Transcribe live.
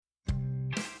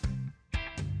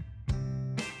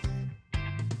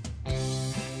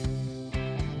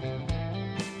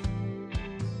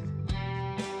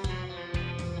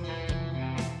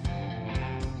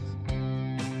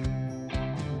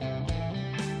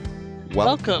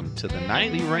Welcome to the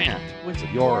Nightly Rant with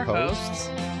your hosts,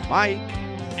 Mike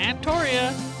and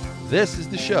Torya. This is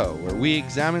the show where we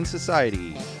examine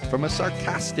society from a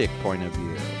sarcastic point of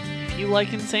view. If you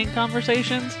like insane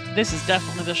conversations, this is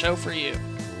definitely the show for you.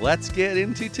 Let's get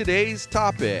into today's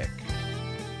topic.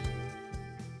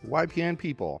 YPN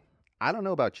people, I don't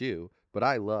know about you, but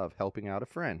I love helping out a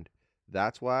friend.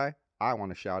 That's why I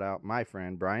want to shout out my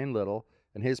friend Brian Little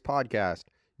and his podcast,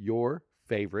 Your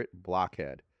Favorite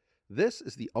Blockhead. This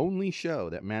is the only show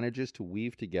that manages to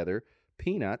weave together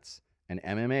peanuts and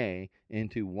MMA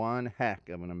into one heck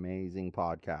of an amazing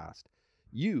podcast.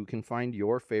 You can find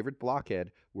Your Favorite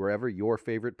Blockhead wherever your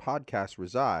favorite podcasts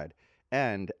reside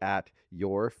and at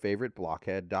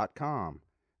yourfavoriteblockhead.com.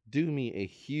 Do me a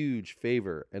huge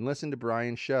favor and listen to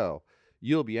Brian's show.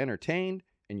 You'll be entertained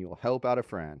and you'll help out a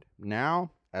friend.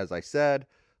 Now, as I said,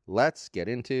 let's get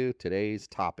into today's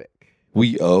topic.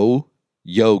 We owe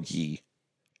Yogi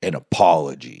an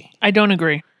apology. I don't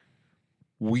agree.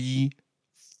 We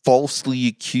falsely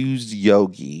accused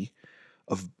Yogi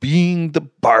of being the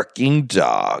barking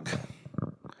dog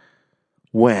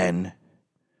and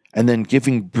then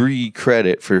giving Bree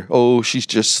credit for, she's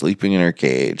just sleeping in her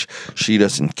cage. She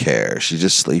doesn't care. She's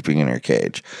just sleeping in her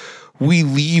cage. We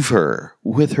leave her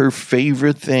with her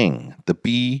favorite thing, the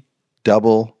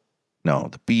BALL.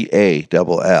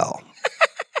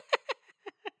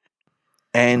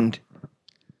 And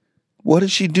what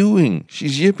is she doing?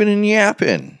 She's yipping and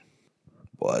yapping.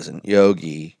 Wasn't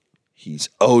Yogi. He's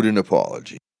owed an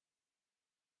apology.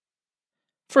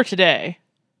 For today.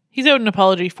 He's owed an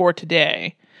apology for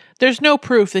today. There's no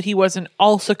proof that he wasn't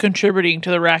also contributing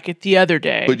to the racket the other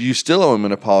day. But you still owe him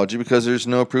an apology because there's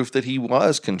no proof that he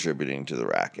was contributing to the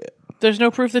racket. There's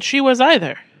no proof that she was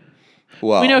either.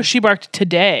 Well, we know she barked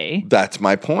today. That's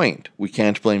my point. We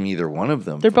can't blame either one of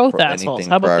them. They're both assholes.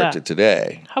 How about prior that? To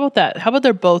today. How about that? How about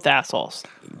they're both assholes?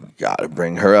 Got to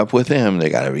bring her up with him. They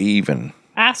got to be even.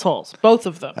 Assholes. Both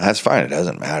of them. That's fine. It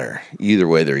doesn't matter. Either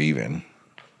way, they're even.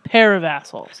 Pair of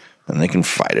assholes. And they can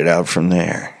fight it out from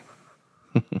there.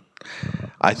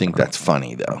 I think that's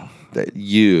funny, though, that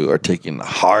you are taking the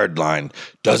hard line.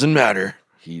 Doesn't matter.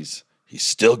 He's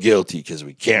still guilty because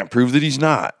we can't prove that he's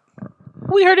not.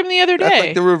 We heard him the other day. That's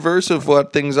like the reverse of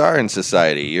what things are in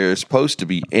society. You're supposed to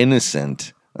be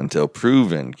innocent until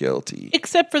proven guilty.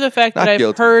 Except for the fact that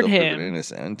I've heard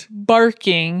him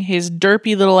barking his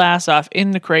derpy little ass off in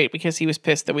the crate because he was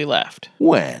pissed that we left.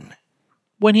 When?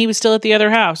 When he was still at the other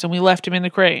house and we left him in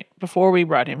the crate before we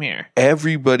brought him here.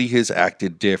 Everybody has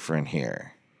acted different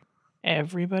here.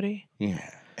 Everybody? Yeah,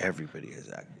 everybody has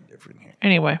acted different here.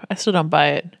 Anyway, I still don't buy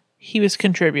it. He was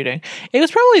contributing. It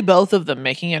was probably both of them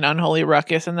making an unholy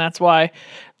ruckus, and that's why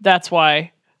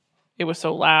it was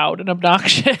so loud and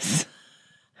obnoxious.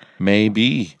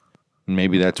 Maybe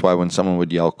that's why when someone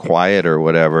would yell quiet or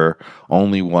whatever,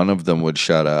 only one of them would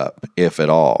shut up, if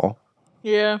at all.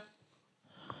 Yeah.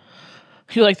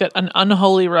 You like that, an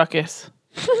unholy ruckus.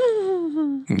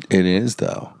 It is,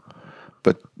 though.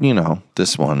 But,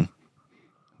 this one.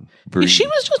 Bree. She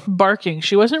was just barking.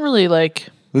 She wasn't really like...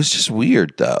 It was just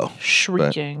weird, though.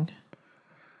 Shrieking.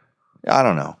 But I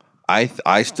don't know.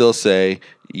 I still say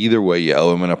either way you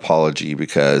owe him an apology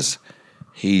because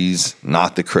he's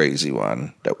not the crazy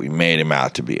one that we made him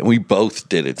out to be. And we both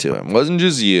did it to him. It wasn't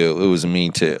just you. It was me,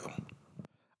 too.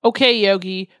 Okay,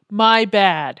 Yogi. My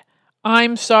bad.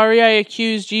 I'm sorry I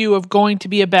accused you of going to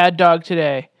be a bad dog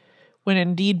today, when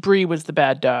indeed Bree was the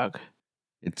bad dog.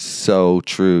 It's so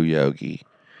true, Yogi.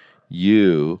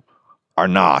 You are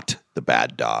not the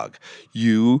bad dog.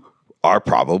 You are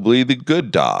probably the good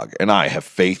dog. And I have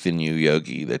faith in you,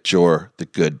 Yogi, that you're the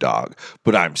good dog.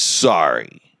 But I'm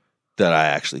sorry that I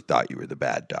actually thought you were the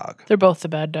bad dog. They're both the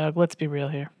bad dog. Let's be real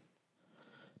here.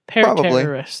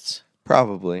 Terrorists.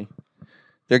 Probably.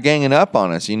 They're ganging up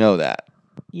on us. You know that.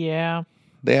 Yeah.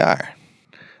 They are.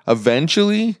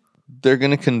 Eventually, they're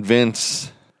going to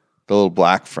convince the little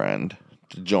black friend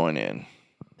to join in.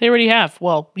 They already have.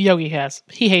 Well, Yogi has.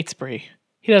 He hates Bree.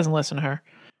 He doesn't listen to her.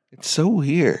 It's so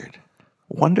weird.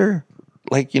 Wonder,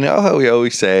 how we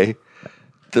always say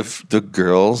the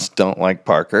girls don't like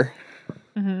Parker?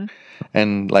 Mm-hmm.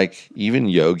 And, even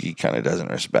Yogi kind of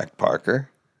doesn't respect Parker.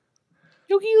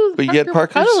 But yet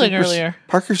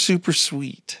Parker's super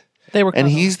sweet. They were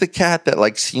cuddling. And he's the cat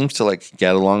that, seems to,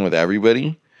 get along with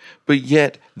everybody. But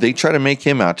yet, they try to make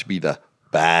him out to be the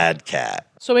bad cat.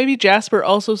 So maybe Jasper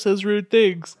also says rude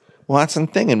things. Well, that's the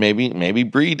thing, and maybe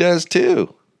Bree does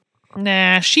too.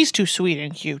 Nah, she's too sweet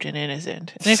and cute and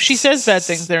innocent. And if she says bad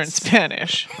things, they're in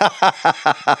Spanish.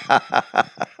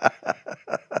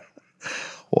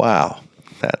 Wow,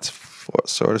 that's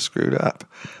sort of screwed up.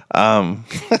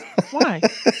 Why?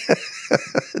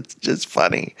 just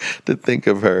funny to think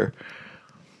of her.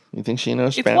 You think she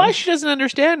knows It's Spanish? why she doesn't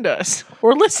understand us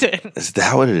or listen. Is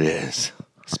that what it is?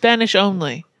 Spanish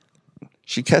only.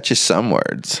 She catches some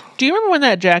words. Do you remember when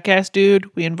that jackass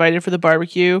dude we invited for the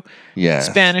barbecue Yeah.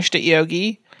 Spanished at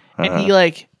Yogi? And he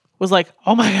was like,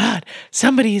 oh my God,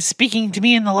 somebody is speaking to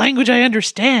me in the language I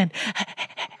understand.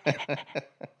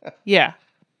 Yeah.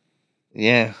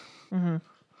 Yeah. Mm-hmm.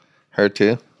 Her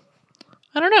too?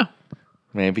 I don't know.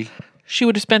 Maybe. She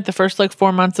would have spent the first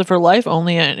 4 months of her life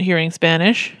only hearing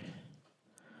Spanish.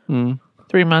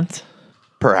 3 months.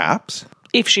 Perhaps.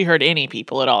 If she heard any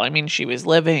people at all. I mean, she was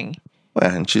living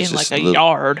Well, and she's in just a little,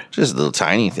 yard. just a little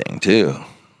tiny thing too.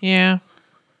 Yeah.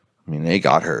 I mean, they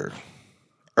got her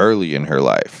early in her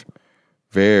life.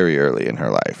 Very early in her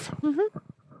life. Mm-hmm.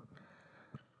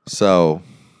 So,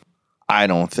 I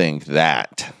don't think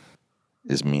that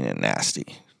is mean and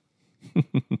nasty.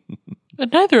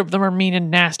 But neither of them are mean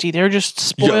and nasty. They're just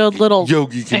spoiled little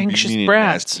Yogi can anxious be mean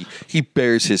brats. and nasty. He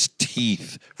bares his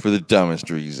teeth for the dumbest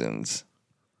reasons.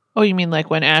 Oh, you mean like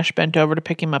when Ash bent over to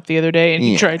pick him up the other day and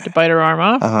he Yeah. tried to bite her arm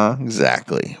off? Uh-huh,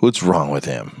 exactly. What's wrong with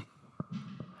him?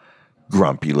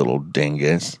 Grumpy little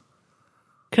dingus.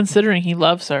 Considering he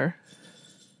loves her.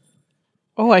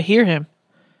 Oh, I hear him.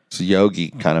 So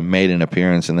Yogi kind of made an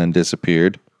appearance and then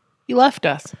disappeared. He left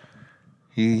us.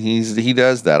 He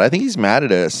does that. I think he's mad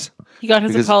at us. He got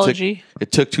his because apology.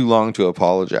 It took too long to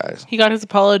apologize. He got his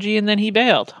apology and then he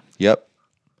bailed. Yep.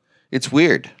 It's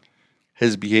weird.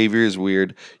 His behavior is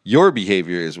weird. Your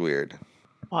behavior is weird.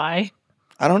 Why?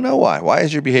 I don't know why. Why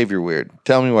is your behavior weird?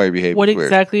 Tell me why your behavior What is weird.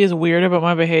 exactly is weird about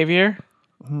my behavior?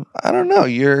 I don't know.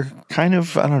 You're kind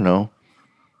of, I don't know.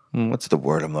 What's the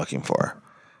word I'm looking for?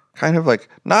 Kind of like,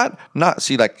 not,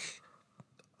 see, like,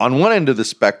 on one end of the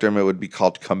spectrum, it would be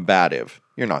called combative.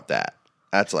 You're not that.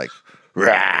 That's like,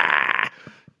 rah,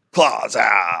 claws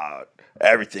out.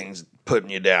 Everything's putting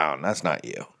you down. That's not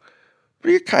you.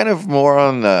 But you're kind of more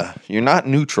on you're not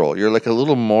neutral. You're like a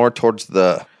little more towards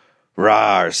the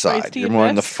rah side. Feisty You're more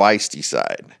on the best? feisty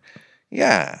side.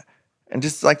 Yeah. And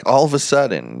just like all of a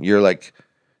sudden, you're like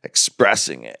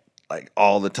expressing it like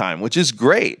all the time, which is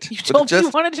great. You told me you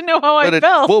wanted to know how I but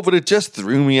felt. Well, but it just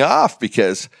threw me off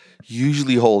because you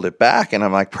usually hold it back, and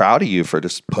I'm like proud of you for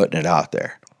just putting it out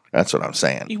there. That's what I'm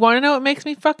saying. You want to know what makes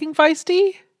me fucking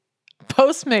feisty?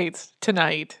 Postmates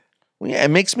tonight. Well, yeah,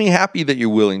 it makes me happy that you're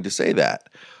willing to say that.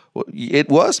 Well, it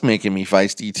was making me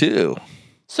feisty too.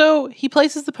 So he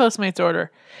places the Postmates order.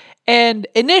 And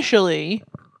initially,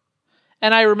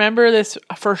 and I remember this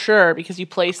for sure because you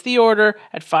placed the order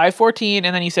at 5:14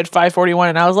 and then you said 5:41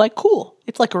 and I was like, cool.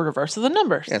 It's like a reverse of the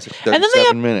numbers. Yeah, it's like and then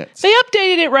 37 minutes. They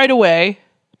updated it right away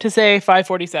to say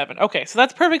 5:47. Okay, so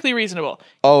that's perfectly reasonable.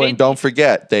 Oh, and don't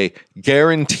forget, they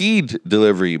guaranteed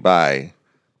delivery by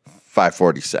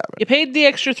 5:47. You paid the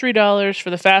extra $3 for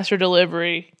the faster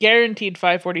delivery, guaranteed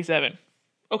 5:47.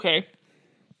 Okay.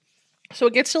 So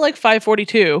it gets to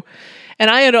 5:42, and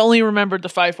I had only remembered the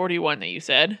 5:41 that you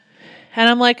said. And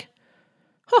I'm like,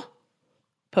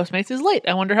 Postmates is late.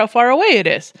 I wonder how far away it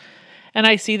is. And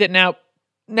I see that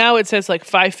now it says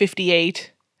 5:58,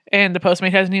 and the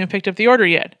Postmate hasn't even picked up the order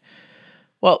yet.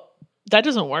 Well, that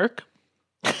doesn't work.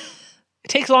 It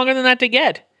takes longer than that to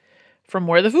get from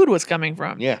where the food was coming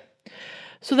from. Yeah.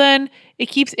 So then it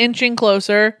keeps inching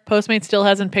closer. Postmate still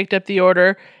hasn't picked up the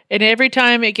order. And every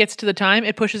time it gets to the time,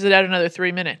 it pushes it out another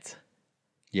 3 minutes.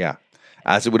 Yeah.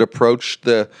 As it would approach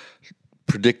the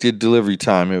predicted delivery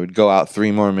time, it would go out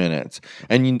 3 more minutes.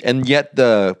 And yet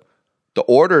the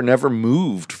order never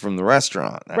moved from the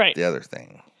restaurant. That's Right. the other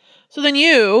thing. So then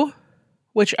you,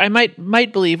 which I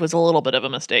might believe was a little bit of a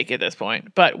mistake at this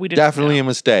point, but we didn't Definitely know. a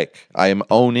mistake. I am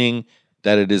owning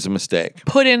that it is a mistake.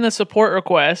 Put in the support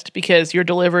request because your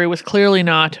delivery was clearly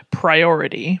not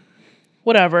priority.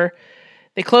 Whatever.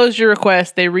 They closed your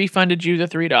request. They refunded you the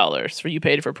 $3 for you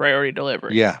paid for priority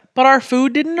delivery. Yeah. But our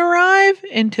food didn't arrive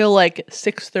until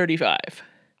 6:35.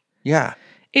 Yeah.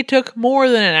 It took more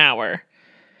than an hour.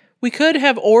 We could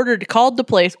have called the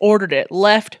place, ordered it,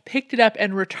 left, picked it up,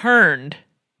 and returned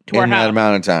to our In that house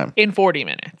amount of time. in 40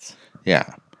 minutes. Yeah.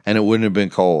 And it wouldn't have been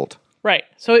cold. Right.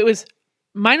 So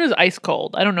mine was ice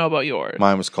cold. I don't know about yours.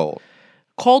 Mine was cold.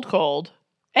 Cold.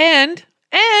 And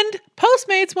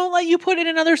Postmates won't let you put in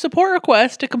another support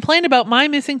request to complain about my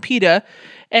missing pita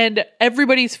and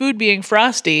everybody's food being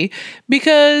frosty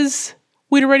because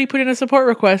we'd already put in a support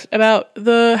request about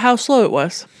how slow it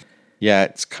was. Yeah,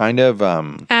 it's kind of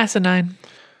Asinine.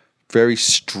 very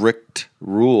strict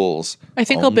rules. I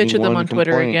think I'll Only bitch at them one on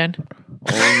Twitter complaint. again.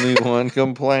 Only one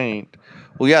complaint.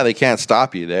 Well, yeah, they can't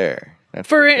stop you there. That's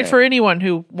For okay. anyone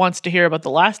who wants to hear about the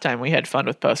last time we had fun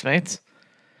with Postmates,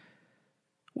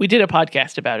 We did a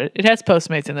podcast about it. It has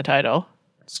Postmates in the title.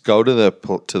 Let's go to the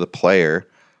player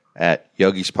at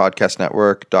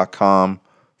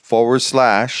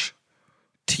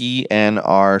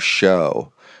yogispodcastnetwork.com/TNR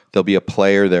show. There'll be a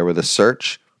player there with a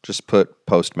search. Just put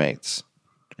Postmates.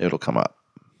 It'll come up.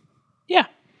 Yeah.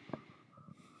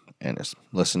 And just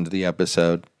listen to the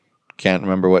episode. Can't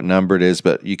remember what number it is,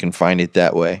 but you can find it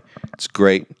that way. It's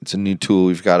great. It's a new tool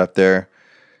we've got up there.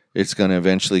 It's going to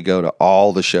eventually go to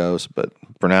all the shows, but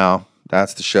for now,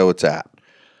 that's the show it's at.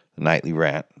 The Nightly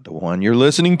Rant, the one you're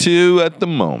listening to at the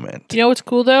moment. You know what's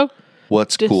cool, though?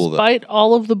 What's cool, though? Despite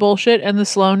all of the bullshit and the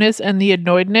slowness and the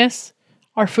annoyedness,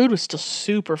 our food was still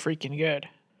super freaking good.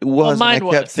 It was, mine and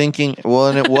I kept was. thinking,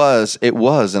 and it was,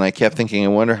 and I kept thinking, I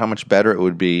wonder how much better it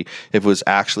would be if it was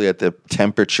actually at the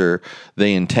temperature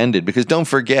they intended. Because don't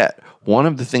forget, one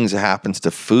of the things that happens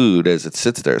to food as it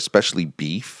sits there, especially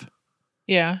beef,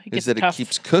 Yeah. It is gets that tough. it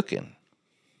keeps cooking.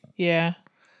 Yeah.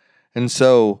 And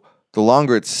so the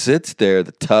longer it sits there,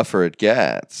 the tougher it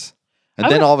gets.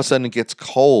 And then all of a sudden it gets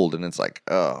cold, and it's like,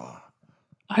 oh.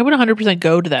 I would 100%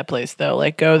 go to that place, though.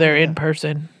 Like, go there in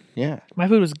person. Yeah. My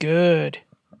food was good.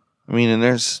 I mean, and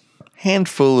there's a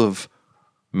handful of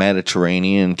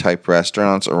Mediterranean-type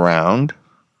restaurants around.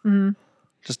 Mm-hmm.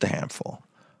 Just a handful.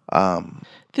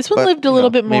 This one But, lived a little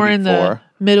bit more maybe in the 4.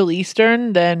 Middle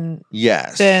Eastern than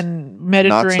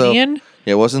Mediterranean.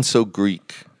 Yeah, it wasn't so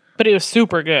Greek. But it was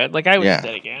super good. Like, I would Yeah. eat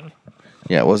that again.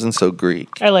 Yeah, it wasn't so Greek.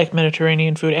 I like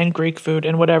Mediterranean food and Greek food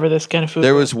and whatever this kind of food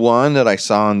There was one that I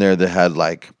saw in there that had,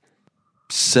 like,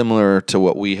 similar to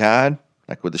what we had,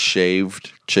 like with the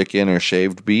shaved chicken or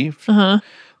shaved beef. Uh-huh.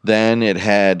 Then it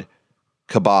had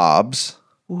kebabs,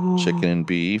 chicken and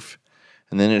beef.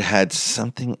 And then it had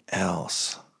something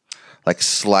else, like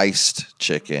sliced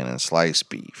chicken and sliced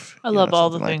beef. I love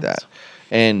all the something things. that.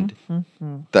 And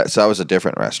that was a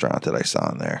different restaurant that I saw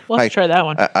in there. We'll have to try that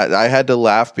one. I had to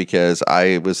laugh because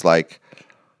I was like,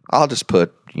 I'll just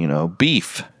put,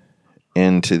 beef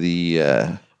into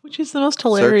the Which is the most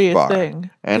hilarious bar. thing.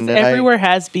 And And then everywhere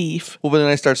has beef. well, but then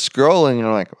I start scrolling and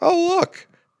I'm like, oh, look,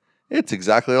 it's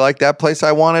exactly like that place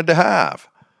I wanted to have.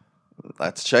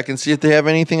 Let's check and see if they have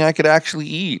anything I could actually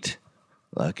eat.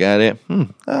 Look at it.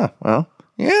 Oh, well,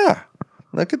 yeah.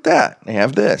 Look at that. They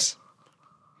have this.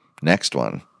 Next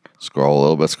one. Scroll a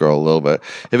little bit.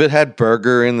 If it had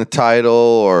burger in the title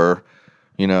or,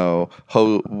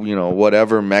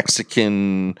 whatever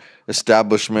Mexican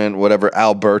establishment, whatever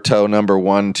Alberto number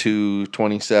 1, 2,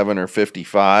 27 or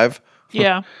 55.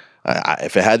 Yeah.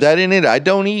 If it had that in it, I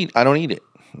don't eat it.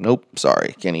 Nope.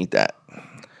 Sorry. Can't eat that.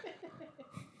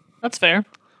 That's fair.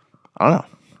 I don't know.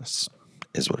 This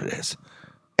is what it is.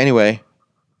 Anyway,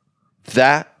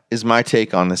 that is my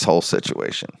take on this whole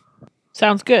situation.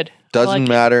 Sounds good. Doesn't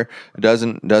matter. It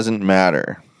doesn't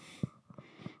matter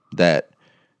that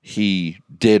he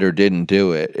did or didn't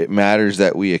do it. It matters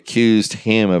that we accused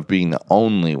him of being the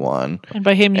only one. And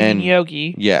by him, you mean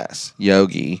Yogi. Yes,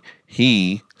 Yogi.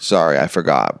 Sorry, I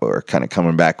forgot, but we're kind of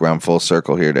coming back around full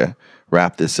circle here to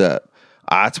wrap this up.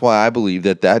 That's why I believe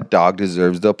that dog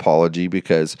deserves the apology,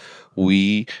 because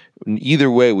we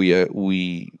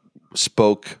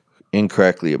spoke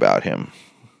incorrectly about him,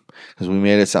 because we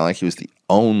made it sound like he was the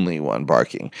only one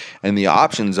barking. And the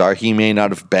options are he may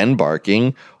not have been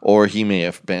barking, or he may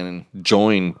have been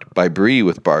joined by Bree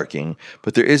with barking,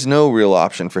 but there is no real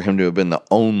option for him to have been the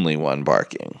only one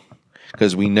barking,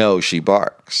 because we know she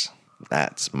barks.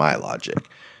 That's my logic.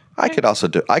 I could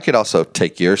also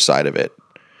take your side of it,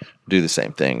 do the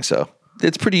same thing. So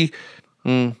it's pretty,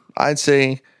 I'd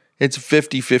say it's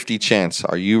 50-50 chance.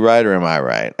 Are you right or am I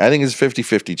right? I think it's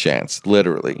 50-50 chance,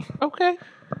 literally. Okay.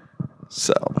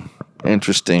 So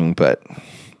interesting, but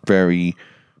very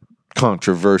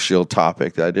controversial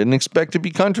topic that I didn't expect to be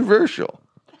controversial.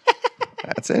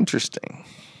 That's interesting.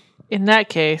 In that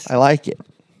case, I like it.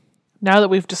 now that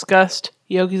we've discussed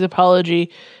Yogi's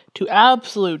apology to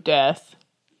absolute death,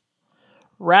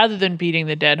 rather than beating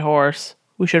the dead horse,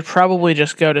 we should probably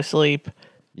just go to sleep.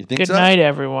 You think Good so? night,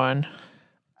 everyone.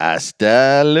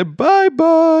 Hasta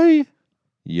bye-bye,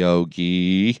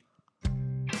 Yogi.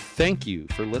 Thank you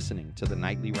for listening to the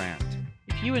Nightly Rant.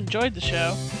 If you enjoyed the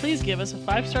show, please give us a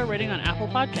 5-star rating on Apple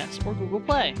Podcasts or Google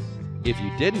Play. If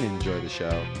you didn't enjoy the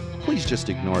show, please just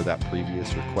ignore that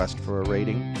previous request for a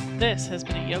rating. This has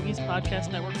been a Yogi's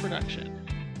Podcast Network production.